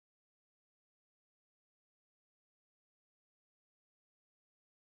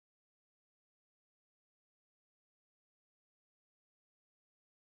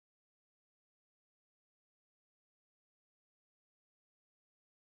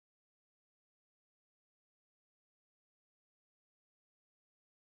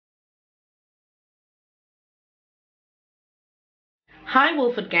Hi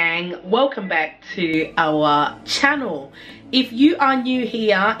Woolford Gang, welcome back to our channel. If you are new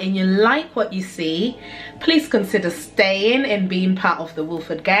here and you like what you see, please consider staying and being part of the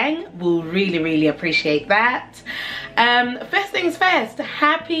Woolford Gang. We'll really appreciate that. First things first,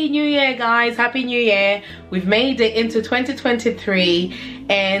 Happy New Year guys, Happy New Year. We've made it into 2023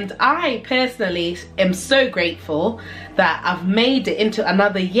 and I personally am so grateful that I've made it into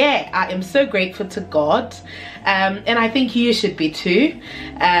another year. I am so grateful to God. And I think you should be too.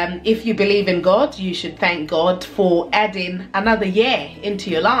 If you believe in God, you should thank God for adding another year into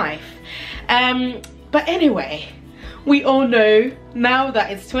your life. But anyway, we all know now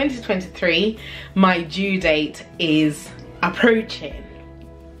that it's 2023, my due date is approaching.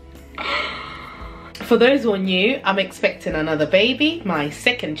 For those who are new, I'm expecting another baby, my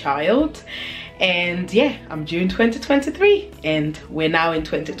second child. And yeah, I'm due in 2023 and we're now in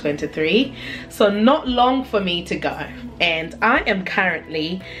 2023, so not long for me to go. And I am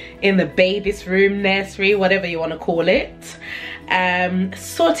currently in the baby's room, nursery, whatever you want to call it,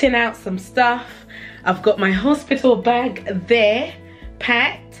 sorting out some stuff. I've got my hospital bag there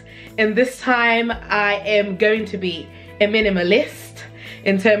packed, and this time I am going to be a minimalist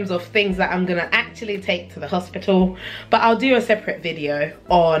in terms of things that I'm gonna actually take to the hospital, but I'll do a separate video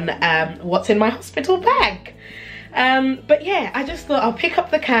on what's in my hospital bag. But yeah, I just thought I'll pick up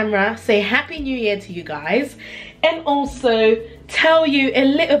the camera, say Happy New Year to you guys, and also tell you a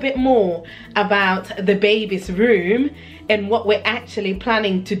little bit more about the baby's room and what we're actually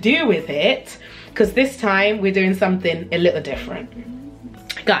planning to do with it, because this time we're doing something a little different.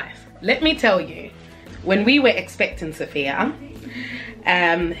 Guys, let me tell you, when we were expecting Sophia,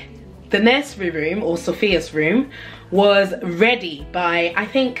 the nursery room, or Sophia's room, was ready by I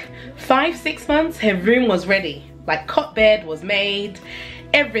think 5-6 months. Her room was ready, like cot bed was made,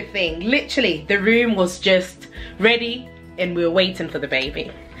 everything, literally the room was just ready and we were waiting for the baby.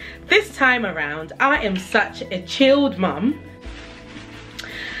 This time around I am such a chilled mum,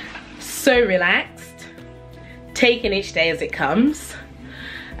 so relaxed, taking each day as it comes,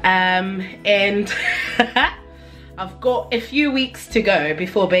 and I've got a few weeks to go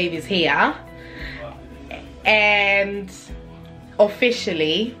before baby's here, and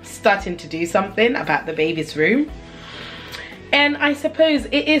officially starting to do something about the baby's room. And I suppose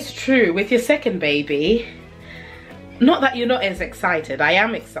it is true with your second baby, not that you're not as excited, I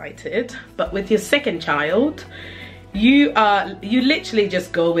am excited, but with your second child, you literally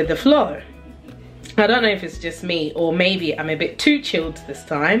just go with the flow. I don't know if it's just me, or maybe I'm a bit too chilled this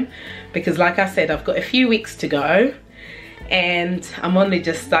time, because like I said, I've got a few weeks to go and I'm only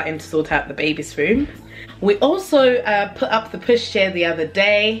just starting to sort out the baby's room. We also put up the pushchair the other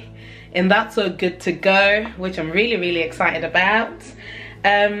day and that's all good to go, which I'm really excited about.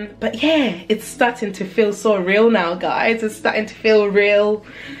 But yeah, it's starting to feel so real now guys, it's starting to feel real.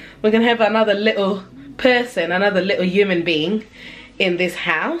 We're gonna have another little person, another little human being in this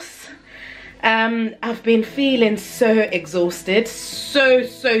house. I've been feeling so exhausted,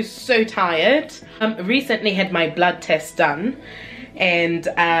 so tired. Recently had my blood test done, and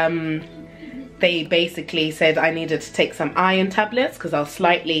they basically said I needed to take some iron tablets because I was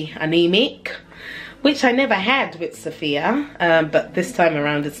slightly anemic, which I never had with Sophia, but this time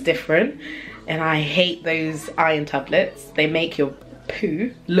around it's different, and I hate those iron tablets. They make your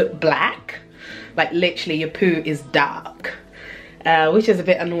poo look black, like literally your poo is dark. Which is a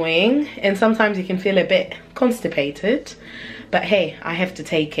bit annoying, and sometimes you can feel a bit constipated, but hey, I have to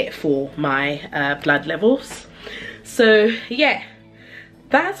take it for my blood levels. So yeah,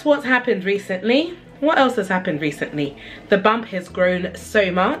 that's what's happened recently. What else has happened recently? The bump has grown so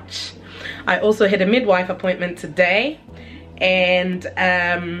much. I also had a midwife appointment today, and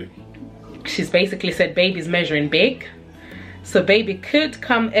she's basically said baby's measuring big, so baby could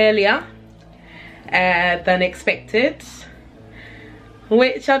come earlier than expected,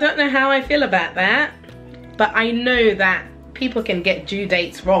 which I don't know how I feel about that, but I know that people can get due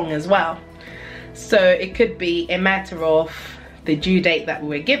dates wrong as well. So it could be a matter of the due date that we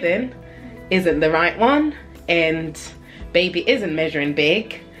were given isn't the right one, and baby isn't measuring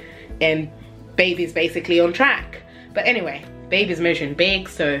big, and baby's basically on track. But anyway, baby's measuring big,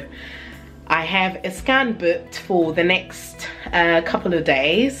 so I have a scan booked for the next couple of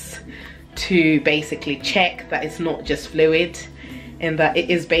days to basically check that it's not just fluid, and that it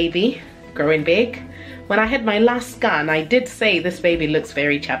is baby growing big. When I had my last scan, I did say this baby looks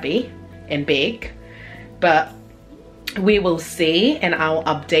very chubby and big, but we will see, and I'll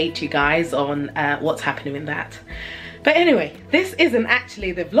update you guys on what's happening with that. But anyway, this isn't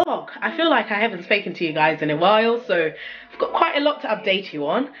actually the vlog. I feel like I haven't spoken to you guys in a while, so I've got quite a lot to update you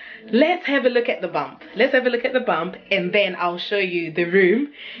on. Let's have a look at the bump. Let's have a look at the bump, and then I'll show you the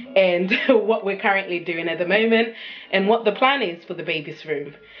room and what we're currently doing at the moment and what the plan is for the baby's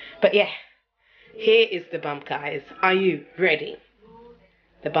room. But yeah, here is the bump, guys. Are you ready?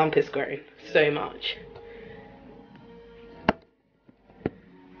 The bump has grown so much.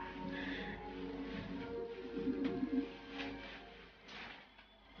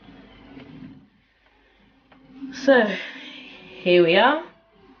 So, here we are.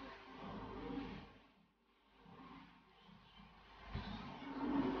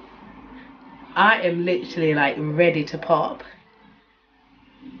 I am literally like ready to pop.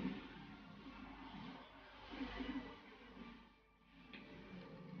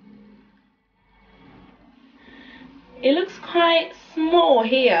 It looks quite small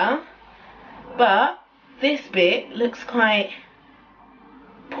here, but this bit looks quite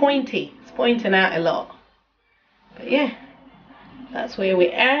pointy. It's pointing out a lot. But yeah, that's where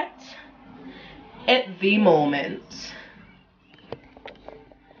we're at the moment.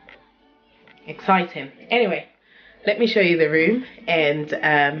 Exciting. Anyway, let me show you the room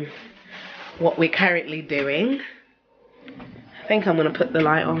and what we're currently doing. I think I'm going to put the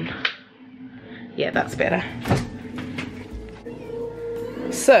light on. Yeah, that's better.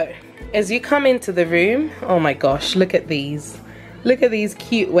 So, as you come into the room, oh my gosh, look at these. Look at these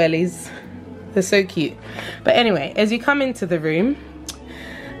cute wellies. They're so cute. But anyway, as you come into the room,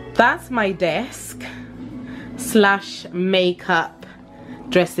 that's my desk slash makeup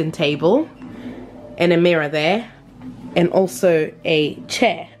dressing table, and a mirror there, and also a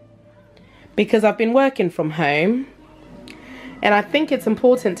chair, because I've been working from home and I think it's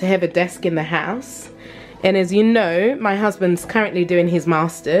important to have a desk in the house. And as you know, my husband's currently doing his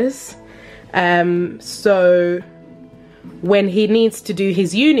masters, so when he needs to do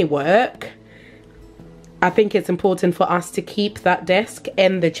his uni work, I think it's important for us to keep that desk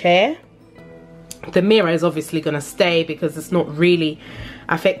and the chair. The mirror is obviously going to stay because it's not really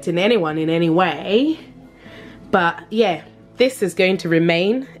affecting anyone in any way. But yeah, this is going to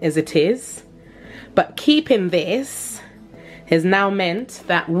remain as it is. But keeping this has now meant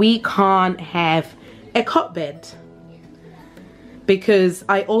that we can't have a cot bed, because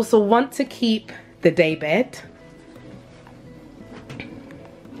I also want to keep the day bed.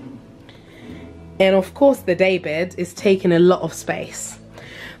 And of course the day bed is taking a lot of space.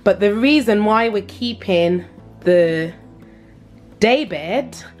 But the reason why we're keeping the day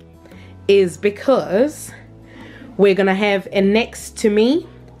bed is because we're gonna have a next to me.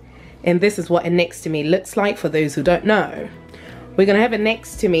 And this is what a next to me looks like for those who don't know. We're gonna have a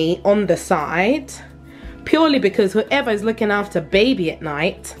next to me on the side, purely because whoever is looking after baby at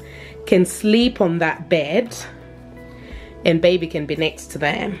night can sleep on that bed and baby can be next to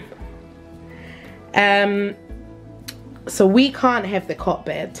them. So we can't have the cot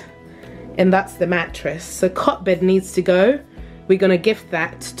bed, and that's the mattress. So cot bed needs to go. We're gonna gift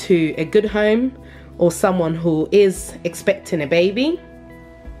that to a good home or someone who is expecting a baby.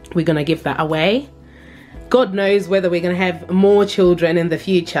 We're gonna give that away. God knows whether we're gonna have more children in the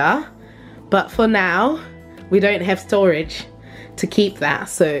future, but for now we don't have storage to keep that,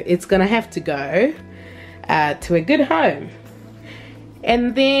 so it's gonna have to go to a good home.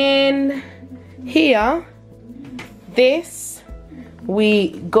 And then here, this,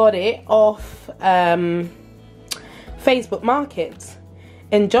 we got it off Facebook Market,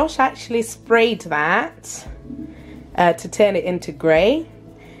 and Josh actually sprayed that to turn it into grey,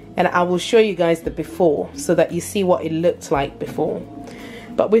 and I will show you guys the before so that you see what it looked like before.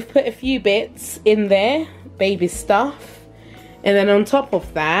 But we've put a few bits in there, baby stuff, and then on top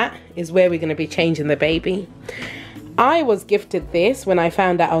of that is where we're going to be changing the baby. I was gifted this when I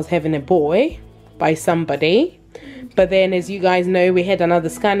found out I was having a boy by somebody, but then as you guys know, we had another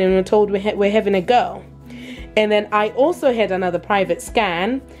scan and we were told we're having a girl. And then I also had another private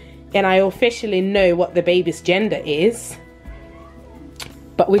scan and I officially know what the baby's gender is,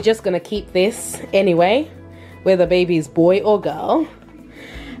 but we're just gonna keep this anyway, whether baby is boy or girl.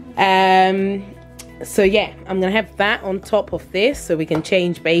 So yeah, I'm gonna have that on top of this so we can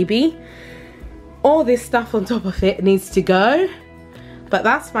change baby. All this stuff on top of it needs to go, but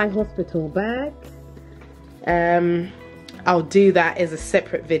that's my hospital bag. I'll do that as a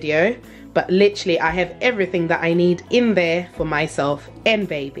separate video, but literally I have everything that I need in there for myself and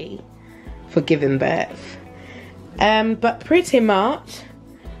baby for giving birth. But pretty much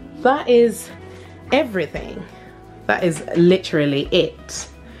that is everything. That is literally it.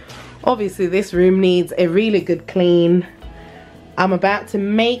 Obviously this room needs a really good clean. I'm about to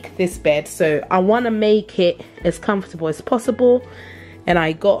make this bed, so I want to make it as comfortable as possible, and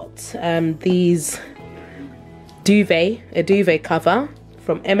I got these a duvet cover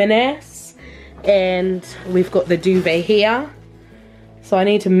from M&S, and we've got the duvet here. So I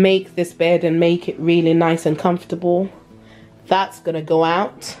need to make this bed and make it really nice and comfortable. That's gonna go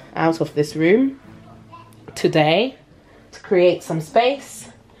out of this room today to create some space.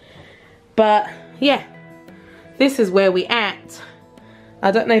 But yeah, this is where we at.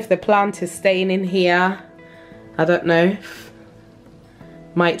 I don't know if the plant is staying in here. I don't know.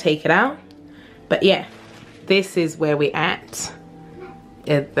 Might take it out. But yeah, this is where we at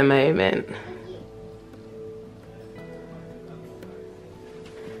the moment.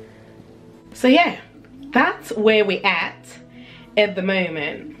 So yeah, that's where we at the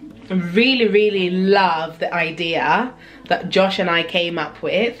moment. I really love the idea that Josh and I came up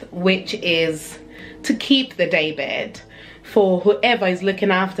with, which is to keep the day bed for whoever is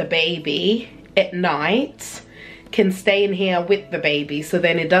looking after baby at night can stay in here with the baby, so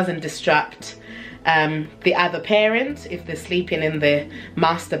then it doesn't disrupt the other parent if they're sleeping in the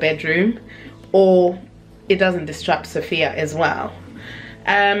master bedroom, or it doesn't disrupt Sophia as well.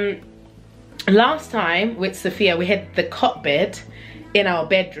 Last time with Sophia, we had the cot bed in our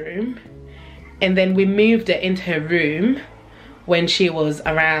bedroom, and then we moved it into her room when she was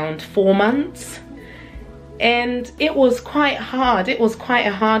around 4 months, and it was quite hard. It was quite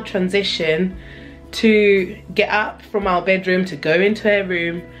a hard transition to get up from our bedroom to go into her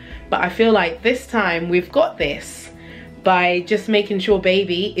room. But I feel like this time we've got this by just making sure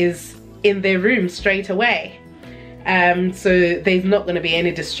baby is in their room straight away. So there's not going to be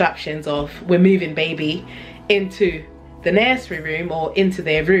any distractions of we're moving baby into the nursery room or into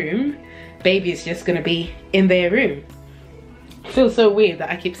their room. Baby is just going to be in their room. It feels so weird that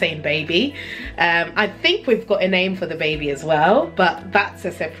I keep saying baby. I think we've got a name for the baby as well, but that's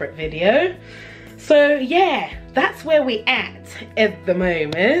a separate video. So yeah, that's where we at the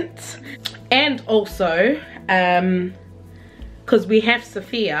moment. And also, because we have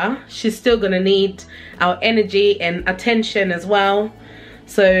Sophia, she's still gonna need our energy and attention as well.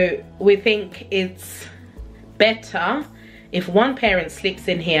 So we think it's better if one parent sleeps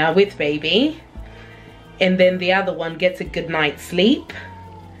in here with baby, and then the other one gets a good night's sleep.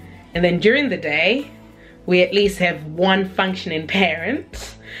 And then during the day, we at least have one functioning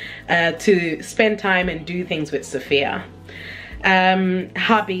parent to spend time and do things with Sophia.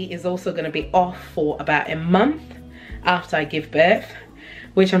 Hubby is also going to be off for about a month after I give birth,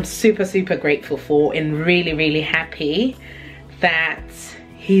 which I'm super grateful for, and really happy that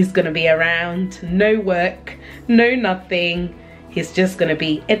he's going to be around. No work, no nothing. He's just going to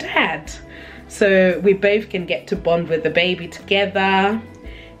be a dad. So we both can get to bond with the baby together,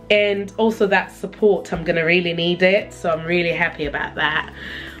 and also that support, I'm going to really need it. So I'm really happy about that.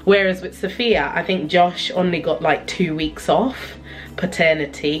 Whereas with Sophia, I think Josh only got like 2 weeks off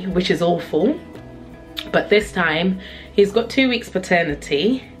paternity, which is awful. But this time, he's got 2 weeks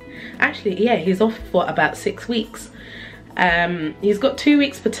paternity. Actually, yeah, he's off for about 6 weeks. He's got 2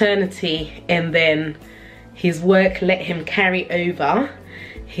 weeks paternity, and then his work let him carry over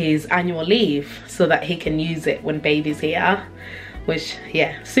his annual leave so that he can use it when baby's here. Which,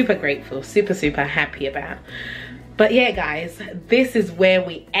 yeah, super grateful, super happy about. But yeah, guys, this is where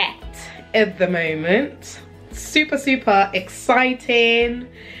we at the moment. Super exciting.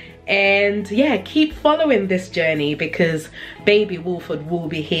 And yeah, keep following this journey, because baby Woolford will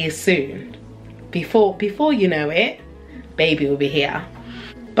be here soon. Before you know it, baby will be here.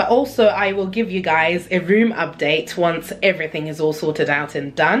 But also, I will give you guys a room update once everything is all sorted out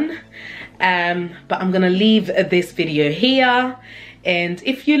and done. But I'm gonna leave this video here. And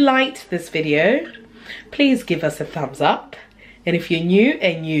if you liked this video, please give us a thumbs up. And if you're new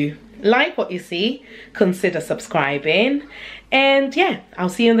and you like what you see, consider subscribing. And yeah, I'll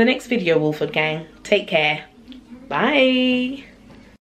see you in the next video, Woolford Gang. Take care. Bye.